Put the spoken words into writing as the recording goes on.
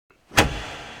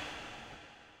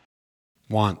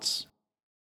Wants,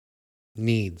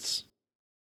 needs.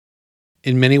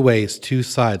 In many ways, two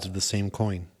sides of the same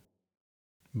coin.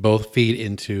 Both feed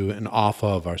into and off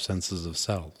of our senses of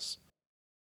selves.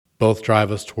 Both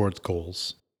drive us towards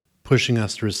goals, pushing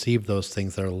us to receive those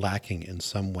things that are lacking in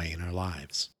some way in our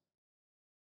lives.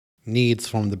 Needs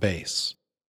form the base,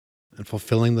 and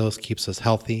fulfilling those keeps us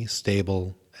healthy,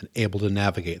 stable, and able to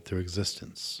navigate through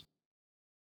existence.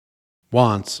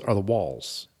 Wants are the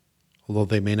walls, although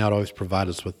they may not always provide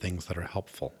us with things that are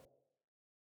helpful.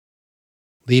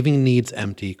 Leaving needs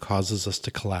empty causes us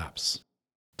to collapse,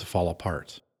 to fall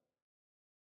apart.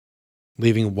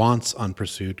 Leaving wants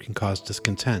unpursued can cause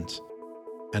discontent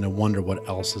and a wonder what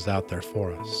else is out there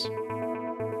for us.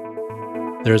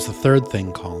 There is a third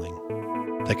thing calling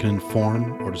that can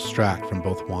inform or distract from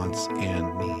both wants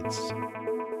and needs.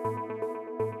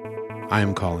 I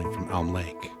am calling from Elm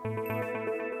Lake.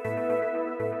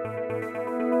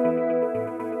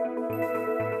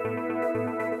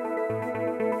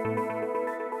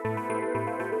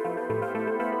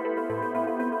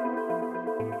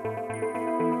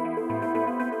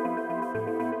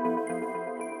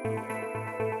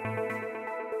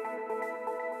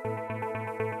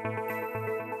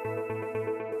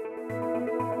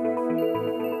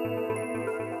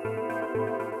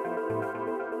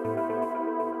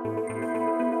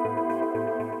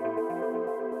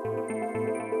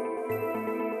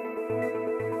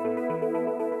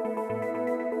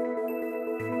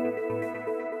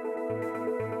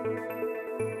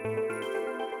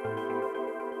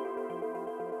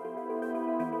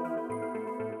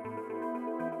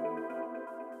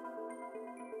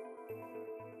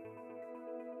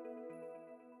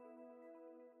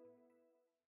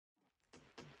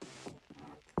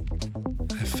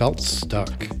 I felt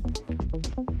stuck,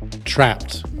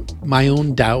 trapped. My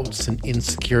own doubts and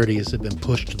insecurities had been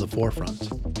pushed to the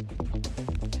forefront.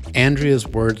 Andrea's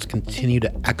words continue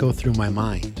to echo through my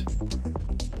mind,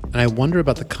 and I wonder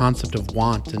about the concept of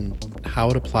want and how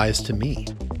it applies to me.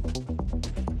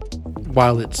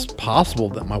 While it's possible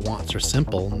that my wants are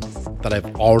simple and that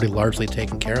I've already largely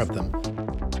taken care of them,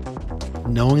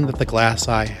 knowing that the glass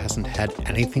eye hasn't had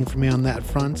anything for me on that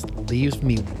front leaves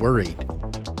me worried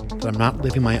that I'm not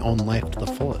living my own life to the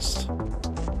fullest.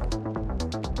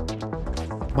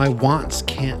 My wants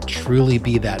can't truly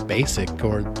be that basic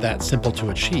or that simple to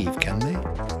achieve, can they?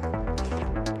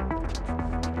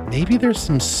 Maybe there's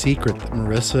some secret that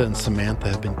Marissa and Samantha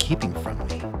have been keeping from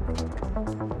me.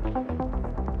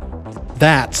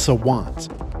 That's a want.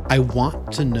 I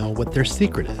want to know what their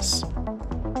secret is.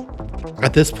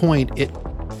 At this point, it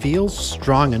feels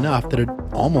strong enough that it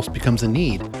almost becomes a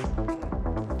need.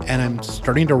 And I'm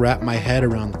starting to wrap my head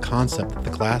around the concept that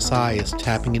the glass eye is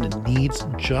tapping into needs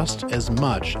just as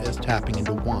much as tapping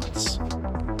into wants.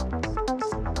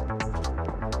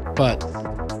 But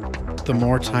the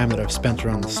more time that I've spent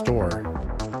around the store,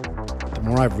 the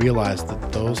more I've realized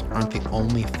that those aren't the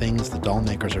only things the doll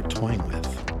makers are toying with.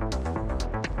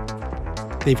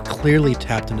 They've clearly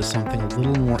tapped into something a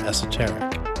little more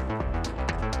esoteric.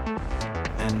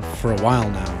 And for a while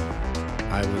now,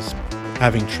 I was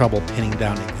having trouble pinning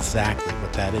down exactly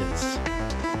what that is.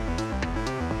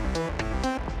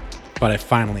 But I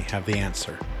finally have the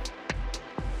answer.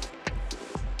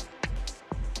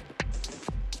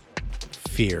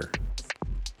 Fear.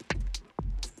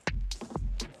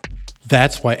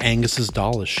 That's why Angus's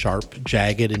doll is sharp,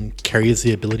 jagged, and carries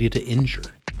the ability to injure.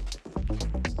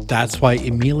 That's why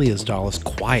Emilia's doll is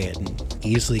quiet and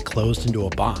easily closed into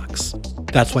a box.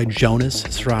 That's why Jonas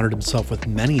has surrounded himself with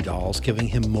many dolls, giving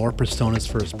him more personas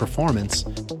for his performance,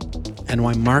 and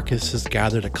why Marcus has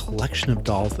gathered a collection of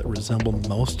dolls that resemble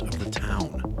most of the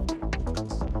town.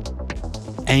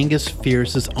 Angus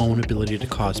fears his own ability to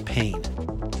cause pain.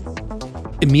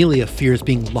 Emilia fears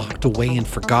being locked away and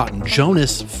forgotten.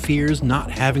 Jonas fears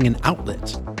not having an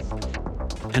outlet.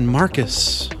 And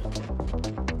Marcus...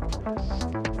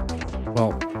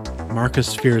 well,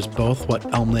 Marcus fears both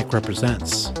what Elm Lake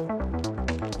represents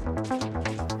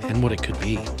and what it could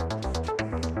be.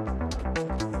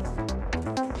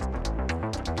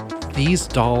 These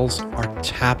dolls are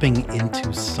tapping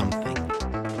into something.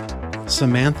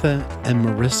 Samantha and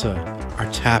Marissa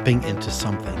are tapping into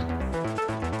something.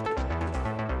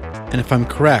 And if I'm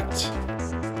correct,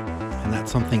 and that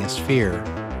something is fear,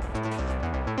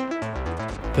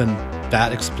 then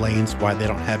that explains why they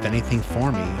don't have anything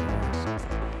for me.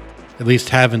 At least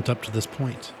haven't up to this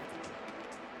point.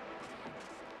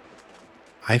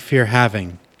 I fear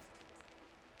having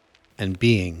and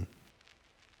being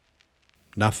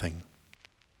nothing.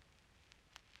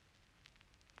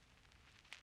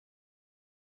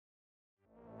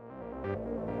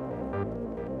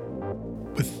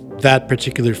 With that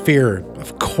particular fear,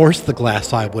 of course the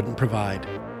glass eye wouldn't provide.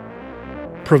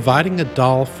 Providing a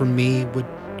doll for me would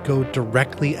go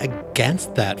directly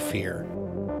against that fear.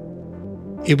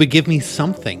 It would give me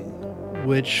something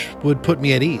which would put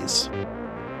me at ease.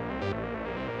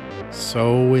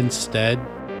 So instead,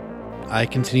 I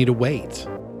continue to wait,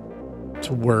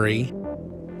 to worry,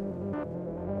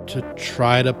 to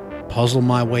try to puzzle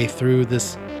my way through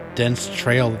this dense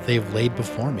trail that they've laid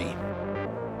before me.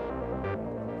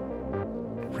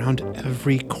 Around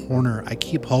every corner, I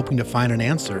keep hoping to find an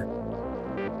answer.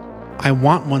 I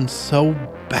want one so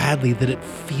badly that it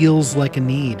feels like a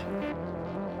need.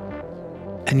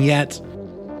 And yet,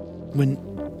 when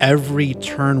every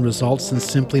turn results in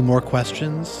simply more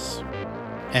questions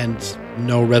and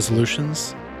no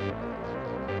resolutions,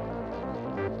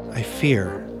 I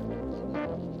fear.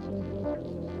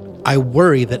 I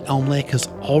worry that Elm Lake has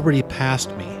already passed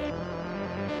me,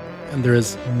 and there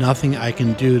is nothing I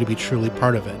can do to be truly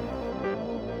part of it.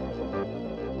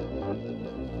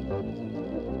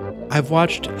 I've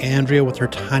watched Andrea with her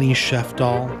tiny chef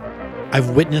doll. I've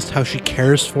witnessed how she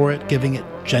cares for it, giving it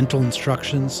gentle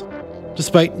instructions,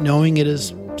 despite knowing it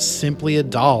is simply a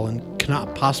doll and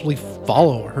cannot possibly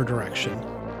follow her direction.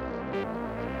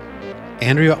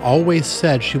 Andrea always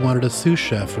said she wanted a sous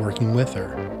chef working with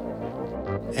her,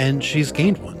 and she's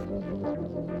gained one.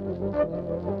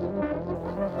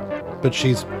 But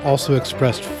she's also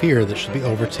expressed fear that she'll be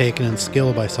overtaken in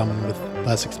skill by someone with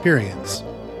less experience,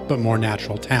 but more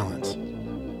natural talent.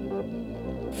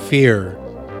 Fear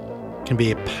can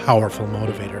be a powerful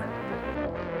motivator.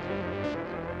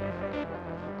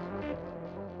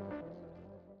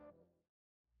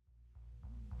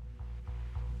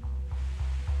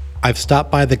 I've stopped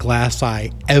by the Glass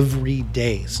Eye every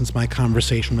day since my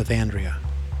conversation with Andrea.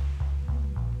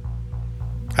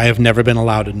 I have never been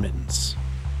allowed admittance.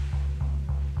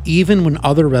 Even when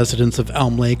other residents of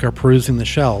Elm Lake are perusing the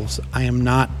shelves, I am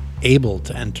not able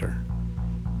to enter.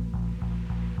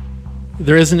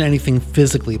 There isn't anything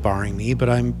physically barring me, but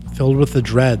I'm filled with the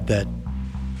dread that,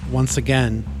 once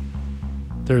again,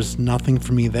 there's nothing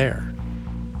for me there.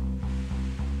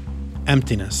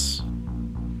 Emptiness.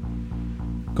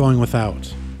 Going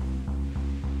without.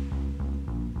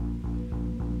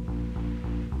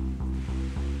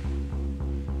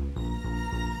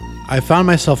 I found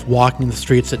myself walking the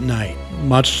streets at night,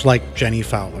 much like Jenny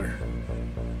Fowler.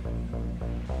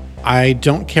 I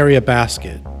don't carry a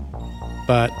basket,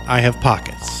 but I have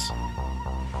pockets,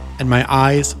 and my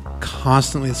eyes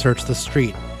constantly search the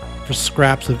street for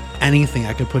scraps of anything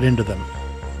I could put into them.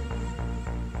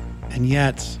 And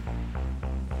yet,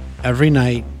 every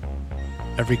night,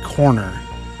 every corner,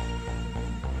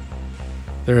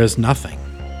 there is nothing.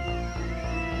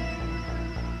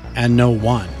 And no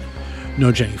one. No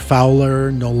Jenny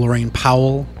Fowler, no Lorraine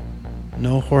Powell,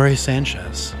 no Jorge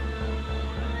Sanchez.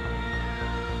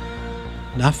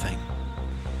 Nothing.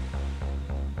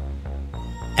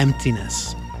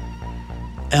 Emptiness.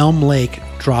 Elm Lake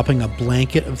dropping a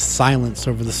blanket of silence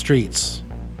over the streets.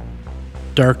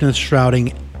 Darkness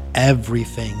shrouding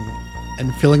everything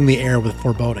and filling the air with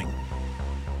foreboding.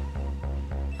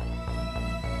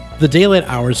 The daylight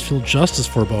hours feel just as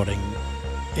foreboding,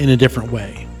 in a different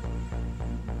way.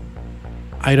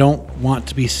 I don't want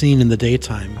to be seen in the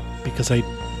daytime because I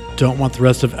don't want the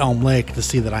rest of Elm Lake to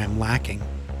see that I am lacking.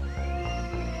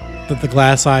 That the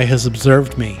Glass Eye has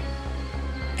observed me,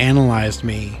 analyzed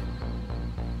me,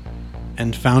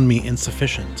 and found me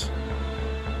insufficient.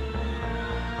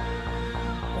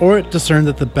 Or it discerned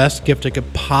that the best gift it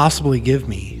could possibly give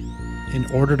me,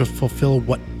 in order to fulfill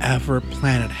whatever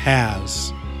plan it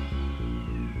has,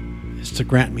 is to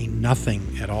grant me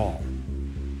nothing at all.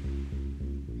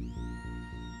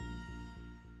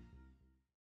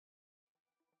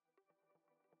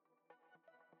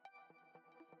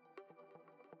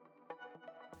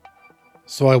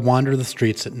 So I wander the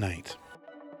streets at night.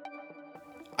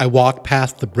 I walk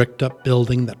past the bricked-up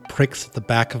building that pricks at the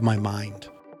back of my mind,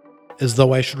 as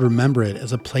though I should remember it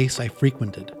as a place I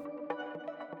frequented.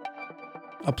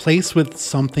 A place with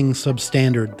something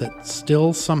substandard that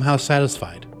still somehow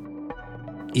satisfied,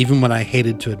 even when I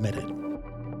hated to admit it.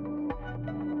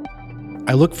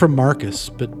 I look for Marcus,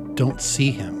 but don't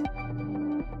see him,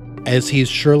 as he's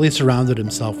surely surrounded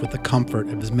himself with the comfort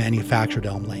of his manufactured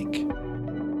Elm Lake.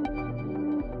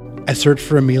 I search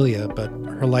for Amelia, but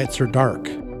her lights are dark,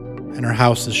 and her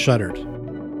house is shuttered.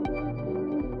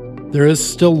 There is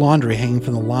still laundry hanging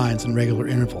from the lines in regular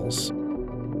intervals,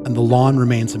 and the lawn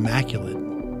remains immaculate,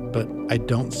 but I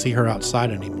don't see her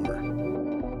outside anymore.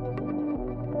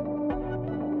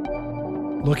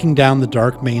 Looking down the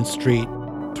dark main street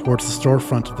towards the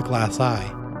storefront of the Glass Eye,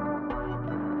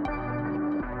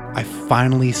 I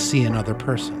finally see another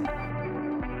person.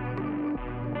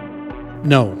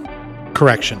 No,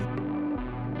 correction.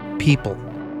 People.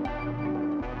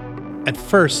 At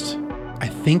first, I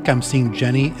think I'm seeing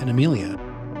Jenny and Amelia.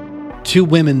 Two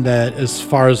women that, as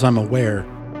far as I'm aware,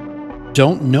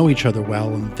 don't know each other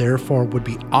well and therefore would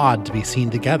be odd to be seen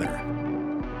together.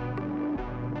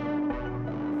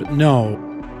 But no,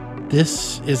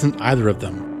 this isn't either of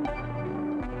them.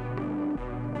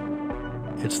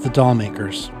 It's the doll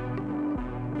makers.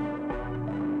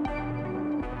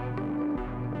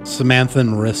 Samantha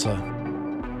and Marissa,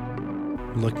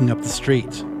 looking up the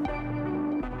street,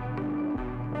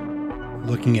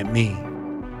 looking at me.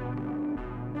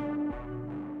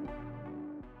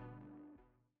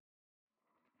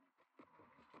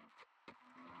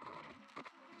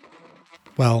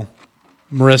 Well,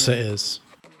 Marissa is.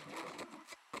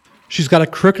 She's got a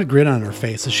crooked grin on her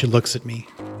face as she looks at me.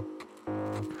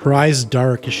 Her eyes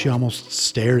dark as she almost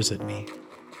stares at me.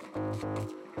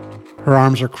 Her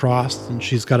arms are crossed and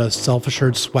she's got a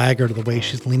self-assured swagger to the way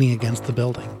she's leaning against the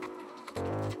building.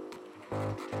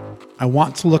 I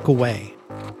want to look away,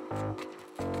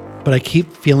 but I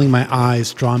keep feeling my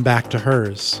eyes drawn back to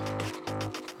hers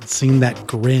and seeing that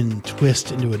grin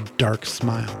twist into a dark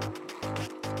smile.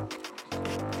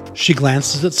 She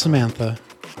glances at Samantha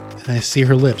and I see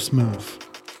her lips move.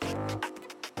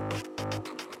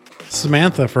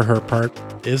 Samantha, for her part,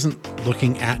 isn't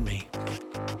looking at me.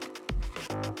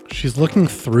 She's looking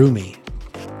through me.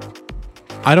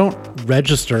 I don't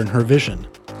register in her vision.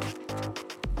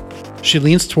 She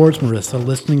leans towards Marissa,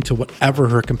 listening to whatever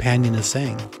her companion is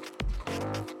saying.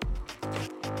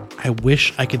 I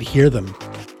wish I could hear them,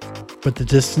 but the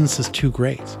distance is too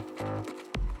great.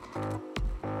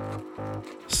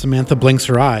 Samantha blinks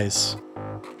her eyes,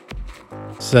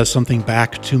 says something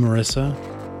back to Marissa,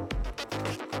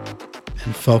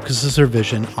 and focuses her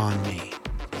vision on me.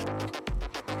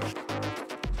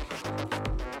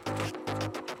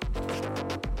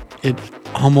 It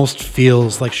almost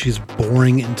feels like she's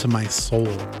boring into my soul.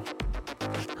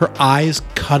 Her eyes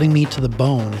cutting me to the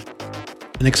bone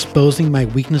and exposing my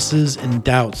weaknesses and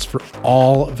doubts for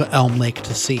all of Elm Lake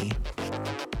to see.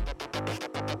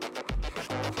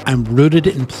 I'm rooted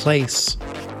in place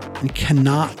and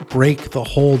cannot break the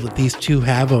hold that these two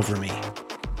have over me.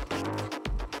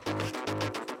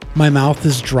 My mouth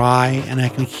is dry and I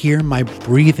can hear my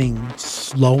breathing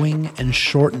slowing and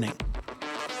shortening.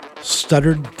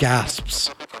 Stuttered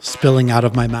gasps spilling out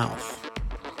of my mouth.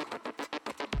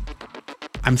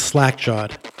 I'm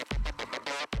slack-jawed,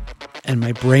 and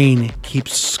my brain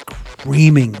keeps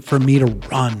screaming for me to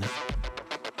run.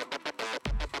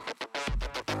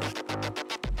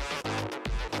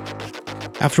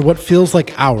 After what feels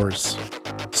like hours,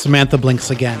 Samantha blinks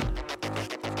again,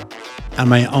 and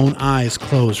my own eyes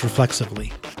close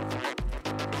reflexively.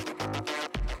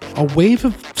 A wave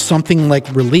of something like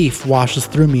relief washes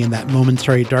through me in that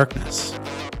momentary darkness.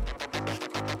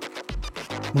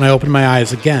 When I open my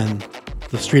eyes again,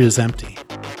 the street is empty.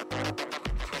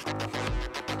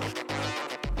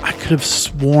 I could have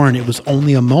sworn it was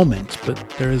only a moment, but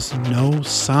there is no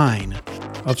sign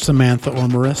of Samantha or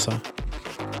Marissa.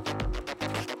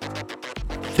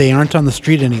 They aren't on the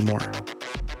street anymore,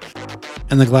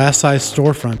 and the glass-sized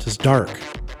storefront is dark,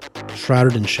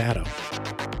 shrouded in shadow.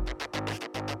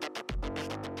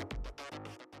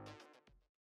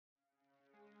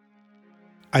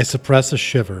 I suppress a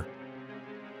shiver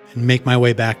and make my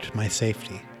way back to my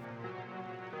safety.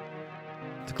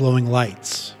 The glowing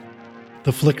lights,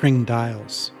 the flickering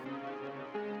dials.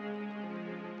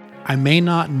 I may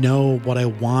not know what I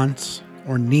want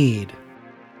or need,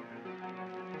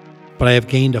 but I have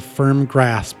gained a firm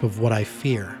grasp of what I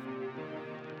fear.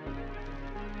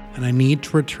 And I need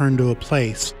to return to a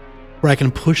place where I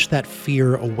can push that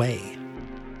fear away.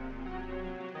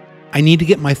 I need to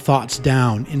get my thoughts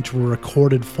down into a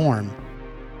recorded form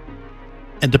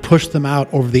and to push them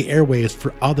out over the airwaves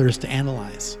for others to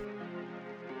analyze.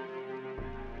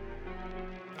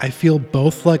 I feel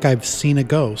both like I've seen a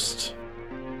ghost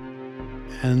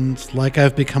and like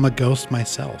I've become a ghost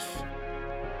myself.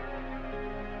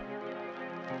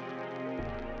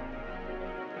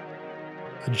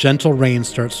 A gentle rain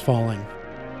starts falling,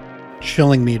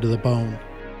 chilling me to the bone.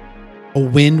 A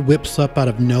wind whips up out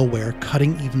of nowhere,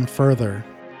 cutting even further.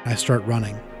 I start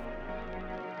running.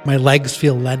 My legs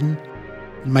feel leaden,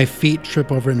 and my feet trip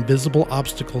over invisible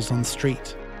obstacles on the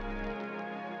street.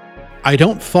 I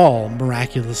don't fall,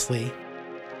 miraculously,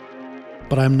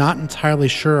 but I'm not entirely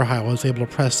sure how I was able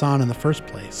to press on in the first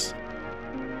place.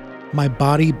 My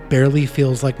body barely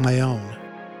feels like my own,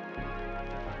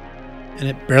 and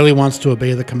it barely wants to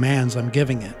obey the commands I'm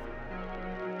giving it.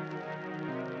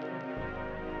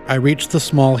 I reach the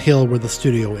small hill where the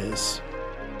studio is,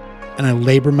 and I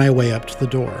labor my way up to the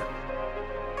door.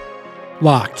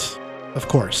 Locked, of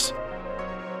course.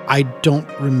 I don't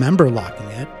remember locking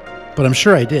it, but I'm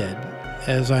sure I did,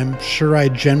 as I'm sure I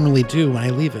generally do when I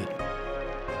leave it.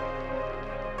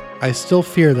 I still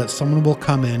fear that someone will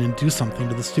come in and do something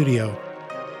to the studio,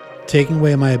 taking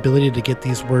away my ability to get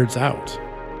these words out.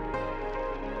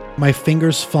 My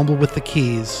fingers fumble with the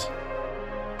keys,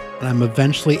 and I'm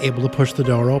eventually able to push the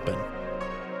door open.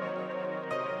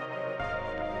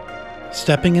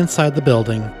 Stepping inside the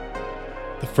building,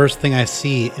 the first thing I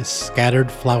see is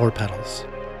scattered flower petals,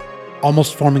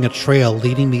 almost forming a trail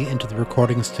leading me into the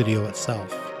recording studio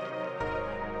itself.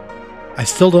 I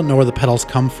still don't know where the petals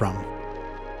come from.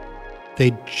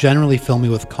 They generally fill me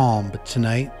with calm, but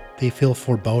tonight they feel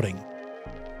foreboding,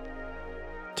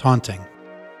 taunting.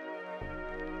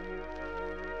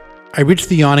 I reach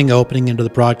the yawning opening into the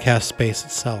broadcast space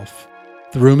itself.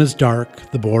 The room is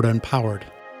dark, the board unpowered.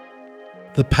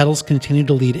 The petals continue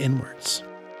to lead inwards.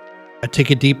 I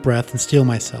take a deep breath and steel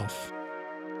myself.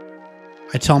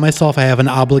 I tell myself I have an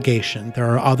obligation.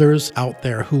 There are others out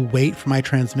there who wait for my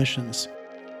transmissions,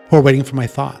 who are waiting for my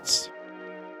thoughts.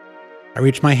 I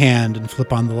reach my hand and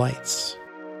flip on the lights.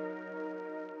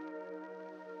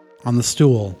 On the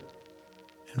stool,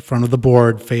 in front of the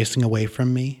board facing away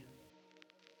from me,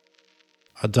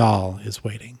 a doll is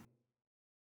waiting.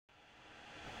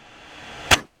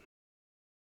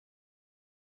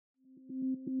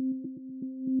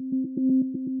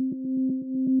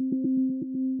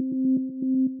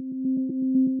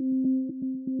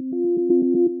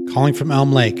 Calling from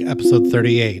Elm Lake, episode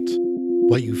 38,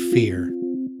 What You Fear,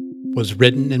 was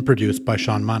written and produced by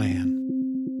Sean Monahan.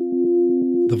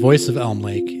 The voice of Elm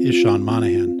Lake is Sean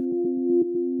Monahan.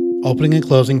 Opening and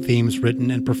closing themes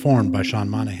written and performed by Sean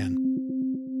Monahan.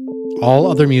 All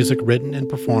other music written and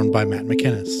performed by Matt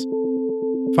McInnes.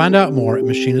 Find out more at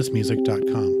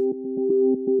machinistmusic.com.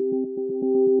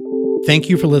 Thank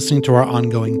you for listening to our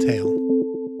ongoing tale.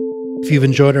 If you've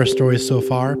enjoyed our stories so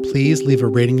far, please leave a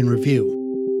rating and review.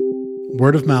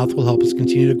 Word of mouth will help us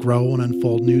continue to grow and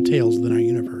unfold new tales within our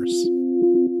universe.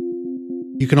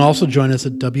 You can also join us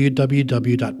at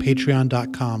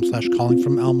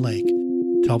www.patreon.com/callingfromelmlake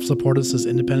to help support us as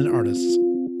independent artists,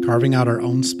 carving out our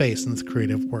own space in this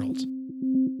creative world.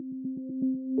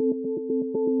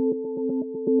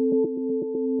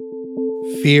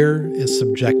 Fear is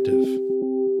subjective.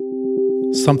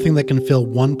 Something that can fill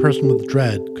one person with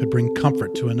dread could bring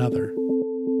comfort to another.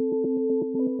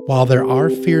 While there are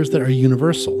fears that are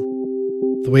universal,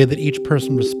 the way that each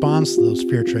person responds to those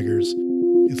fear triggers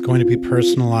is going to be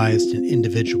personalized and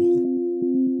individual.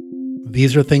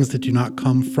 These are things that do not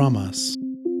come from us,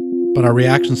 but our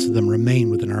reactions to them remain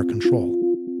within our control.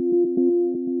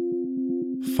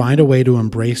 Find a way to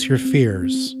embrace your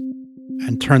fears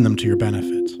and turn them to your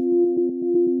benefit.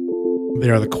 They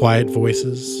are the quiet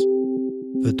voices,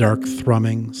 the dark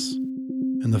thrummings,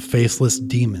 and the faceless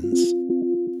demons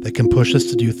that can push us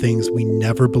to do things we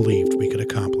never believed we could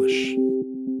accomplish.